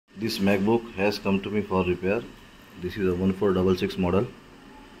This MacBook has come to me for repair. This is a 1466 model.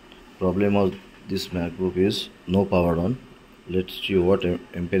 Problem of this MacBook is no power on. Let's see what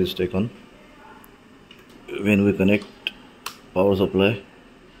ampere is taken when we connect power supply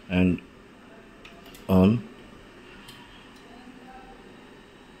and on.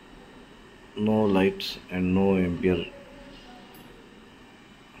 No lights and no ampere.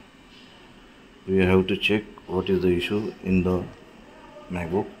 We have to check what is the issue in the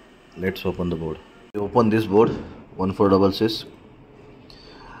MacBook. Let's open the board. We open this board 1466.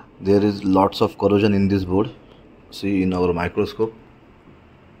 There is lots of corrosion in this board. See in our microscope,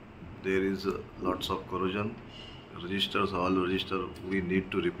 there is lots of corrosion. Registers, all register, we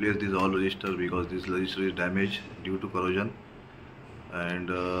need to replace this all register because this register is damaged due to corrosion, and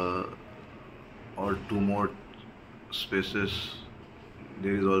or two more spaces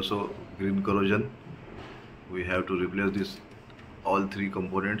there is also green corrosion. We have to replace this all three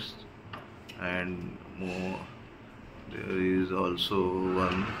components, and more. There is also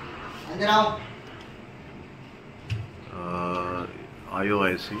one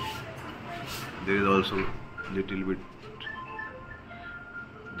IOIC. There is also little bit.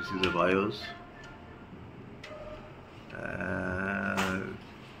 This is the BIOS.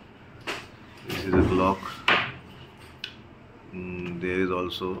 This is a clock. There is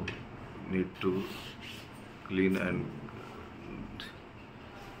also need to clean and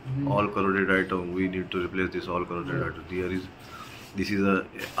all corroded item. We need to replace this all corroded item. This is a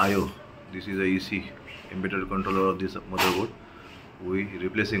IO. This is a EC, embedded controller of this motherboard. We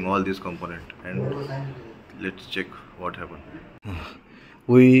replacing all these component, and let's check what happened.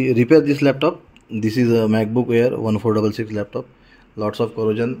 We repair this laptop. This is a MacBook Air 1466 laptop. Lots of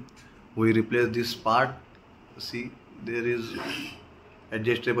corrosion. We replace this part. See, there is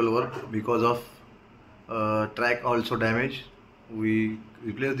adjustable work because of track also damaged. We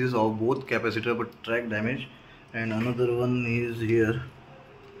replace this of both capacitor but track damage, and another one is here.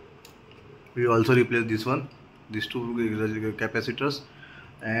 We also replace this one, these two capacitors,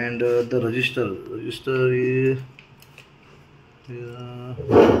 and the register is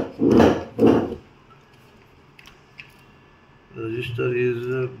register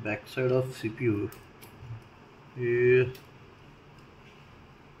is back side of CPU.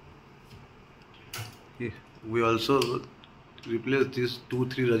 We also replace this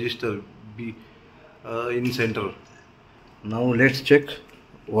 2-3 register B in center. Now let's check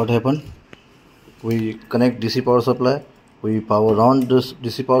what happened. We connect DC power supply. We power on this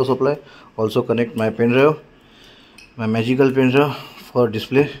DC power supply. Also connect my pen drive, my magical pen drive for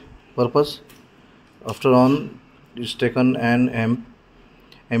display purpose. After on, is taken an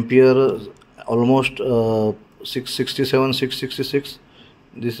ampere almost 667, 666.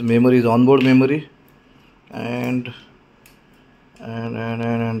 This memory is onboard memory, and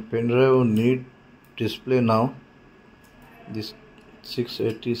pen drive need display now. This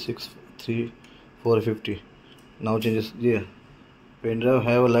 686 450 now changes. Yeah, pen drive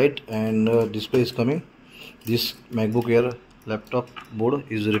have a light and display is coming. This MacBook Air laptop board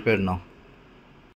is repaired now.